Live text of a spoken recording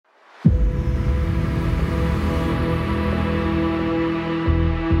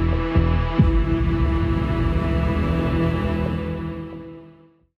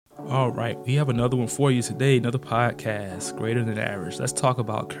right? We have another one for you today, another podcast, Greater Than Average. Let's talk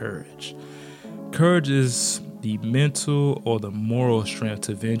about courage. Courage is the mental or the moral strength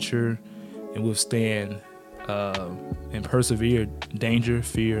to venture and withstand and persevere danger,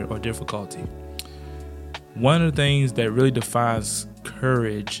 fear, or difficulty. One of the things that really defines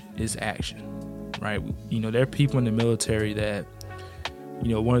courage is action, right? There are people in the military that,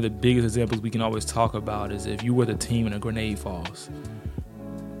 one of the biggest examples we can always talk about is if you were the team and a grenade falls,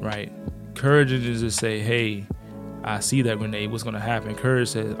 right? Courage is to say, hey, I see that grenade, what's going to happen? Courage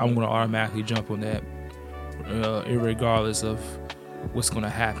says, I'm going to automatically jump on that regardless of what's going to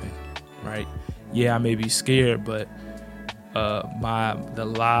happen, right? Yeah, I may be scared, but the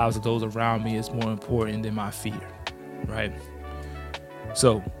lives of those around me is more important than my fear, right?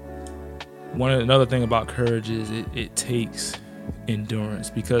 So another thing about courage is it takes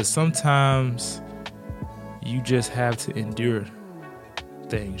endurance, because sometimes you just have to endure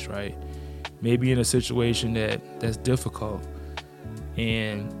things, right? Maybe in a situation that's difficult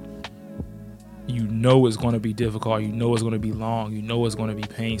and it's going to be difficult, it's going to be long, it's going to be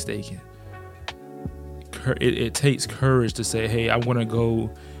painstaking. It takes courage to say, hey, I want to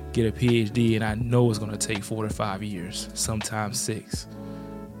go get a PhD and I know it's going to take 4 to 5 years, sometimes 6,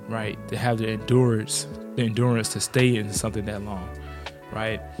 right? To have the endurance to stay in something that long,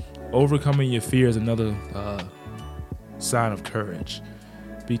 right? Overcoming your fear is another sign of courage,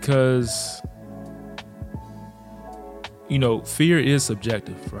 because, fear is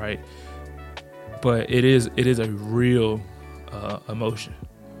subjective, right? But it is a real emotion.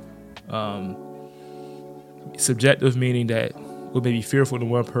 Subjective meaning that what may be fearful to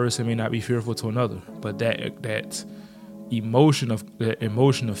one person may not be fearful to another, but that emotion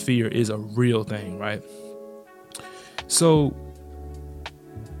of fear is a real thing, right? So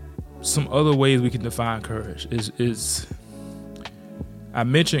some other ways we can define courage is I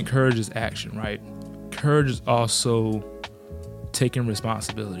mentioned courage is action, right? Courage is also taking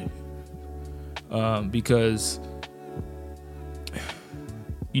responsibility, because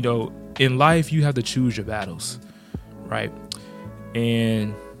in life, you have to choose your battles, right?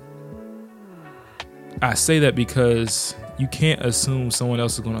 And I say that because you can't assume someone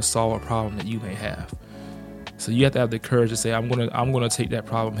else is going to solve a problem that you may have. So you have to have the courage to say, I'm going to take that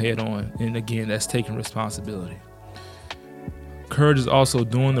problem head on. And again, that's taking responsibility. Courage is also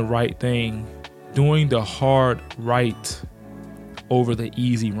doing the right thing, doing the hard right over the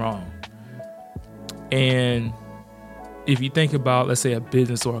easy wrong. And if you think about, let's say, a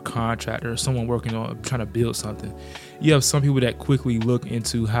business or a contractor or someone working on trying to build something, you have some people that quickly look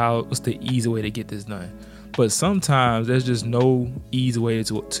into what's the easy way to get this done. But sometimes there's just no easy way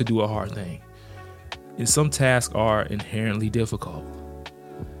to do a hard thing. And some tasks are inherently difficult.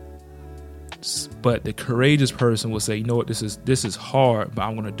 But the courageous person will say, you know what, this is hard, but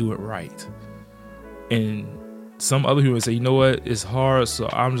I'm going to do it right. And some other people will say, you know what, it's hard, so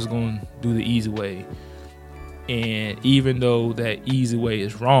I'm just going to do the easy way. And even though that easy way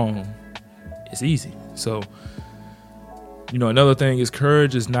is wrong, it's easy. So, another thing is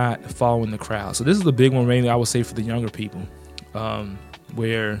courage is not following the crowd. So this is the big one, mainly I would say for the younger people,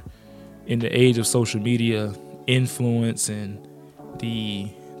 where in the age of social media, influence and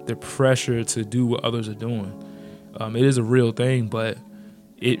the pressure to do what others are doing, it is a real thing, but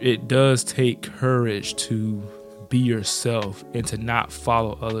it does take courage to be yourself and to not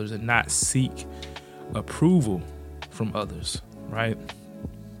follow others and not seek approval from others, right?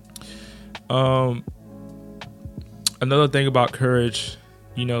 Another thing about courage,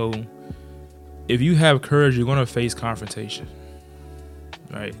 if you have courage, you're going to face confrontation,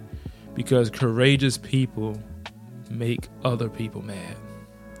 right? Because courageous people make other people mad.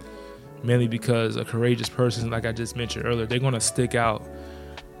 Mainly because a courageous person, like I just mentioned earlier, they're going to stick out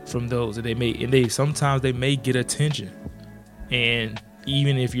from those, and sometimes they may get attention, and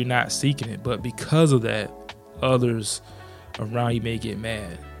even if you're not seeking it, but because of that, others around you may get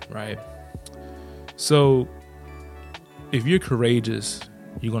mad, right? So if you're courageous,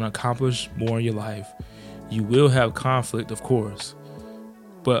 you're going to accomplish more in your life. You will have conflict, of course,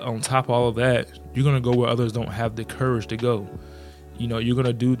 but on top of all of that, you're going to go where others don't have the courage to go. You're going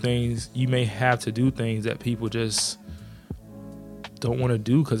to do things, you may have to do things that people just don't want to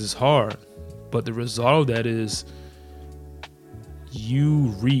do because it's hard, but the result of that is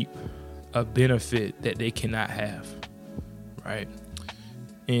you reap a benefit that they cannot have, right?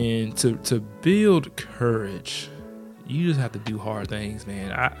 And to build courage, you just have to do hard things,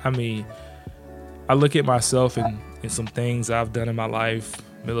 man. I look at myself and some things I've done in my life,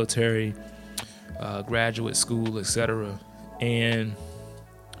 military, graduate school, etc. And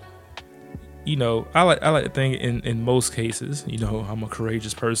I like to think in most cases, I'm a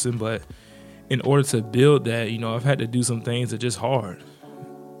courageous person, but in order to build that, I've had to do some things that are just hard.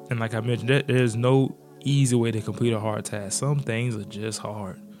 And like I mentioned, there's no easy way to complete a hard task. Some things are just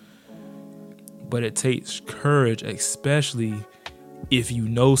hard. But it takes courage, especially if you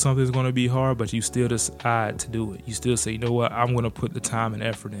know something's going to be hard, but you still decide to do it. You still say, you know what, I'm going to put the time and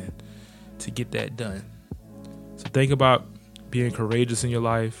effort in to get that done. So think about being courageous in your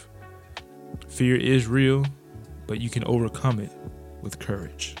life. Fear is real, but you can overcome it with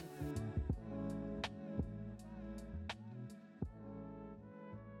courage.